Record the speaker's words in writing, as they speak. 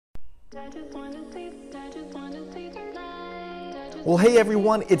Well, hey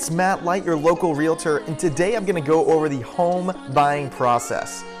everyone, it's Matt Light, your local realtor, and today I'm going to go over the home buying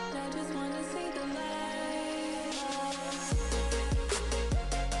process.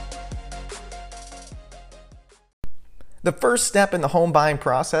 The first step in the home buying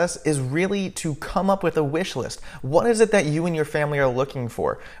process is really to come up with a wish list. What is it that you and your family are looking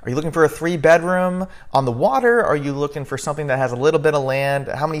for? Are you looking for a 3-bedroom on the water? Are you looking for something that has a little bit of land?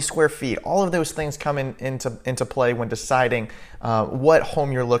 How many square feet? All of those things come into play when deciding what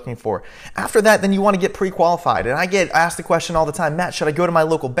home you're looking for. After that, then you want to get pre-qualified. And I get asked the question all the time, Matt, should I go to my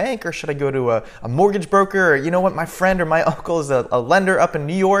local bank or should I go to a mortgage broker? Or, you know what, my friend or my uncle is a lender up in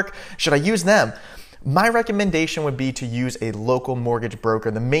New York. Should I use them? My recommendation would be to use a local mortgage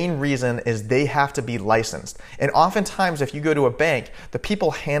broker. The main reason is they have to be licensed. And oftentimes, if you go to a bank, the people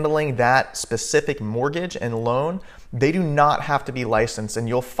handling that specific mortgage and loan, they do not have to be licensed. And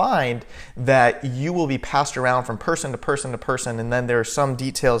you'll find that you will be passed around from person to person to person. And then there are some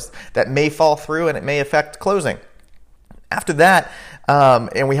details that may fall through and it may affect closing. After that,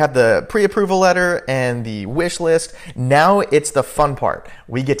 and we have the pre-approval letter and the wish list, now it's the fun part.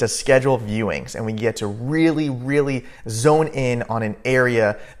 We get to schedule viewings and we get to really zone in on an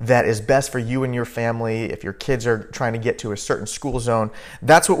area that is best for you and your family. If your kids are trying to get to a certain school zone,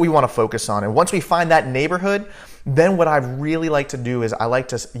 that's what we want to focus on. And once we find that neighborhood, then what I really like to do is I like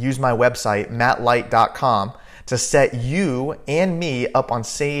to use my website, mattlight.com, to set you and me up on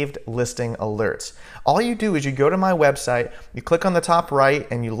saved listing alerts. All you do is you go to my website, you click on the top right,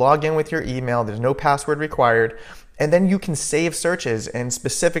 and you log in with your email. There's no password required. And then you can save searches and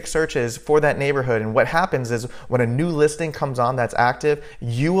specific searches for that neighborhood. And what happens is when a new listing comes on that's active,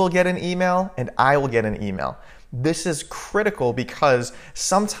 you will get an email and I will get an email. This is critical because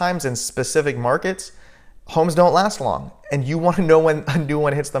sometimes in specific markets, homes don't last long, and you want to know when a new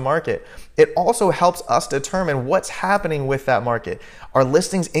one hits the market. It also helps us determine what's happening with that market. Are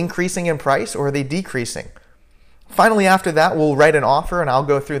listings increasing in price or are they decreasing? Finally, after that, we'll write an offer and I'll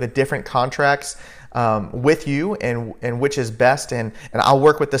go through the different contracts with you and which is best. And I'll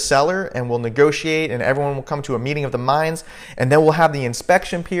work with the seller and we'll negotiate and everyone will come to a meeting of the minds. And then we'll have the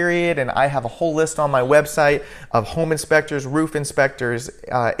inspection period. And I have a whole list on my website of home inspectors, roof inspectors,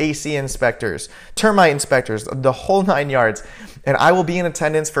 AC inspectors, termite inspectors, the whole 9 yards. And I will be in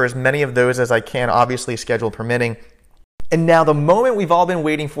attendance for as many of those as I can, obviously schedule permitting. And now the moment we've all been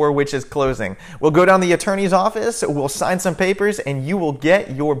waiting for, which is closing. We'll go down to the attorney's office, we'll sign some papers, and you will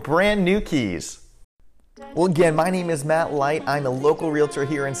get your brand new keys. Well, again, my name is Matt Light. I'm a local realtor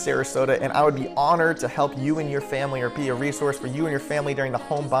here in Sarasota, and I would be honored to help you and your family or be a resource for you and your family during the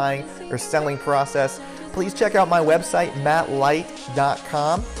home buying or selling process. Please check out my website,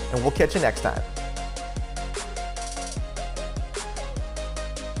 mattlight.com, and we'll catch you next time.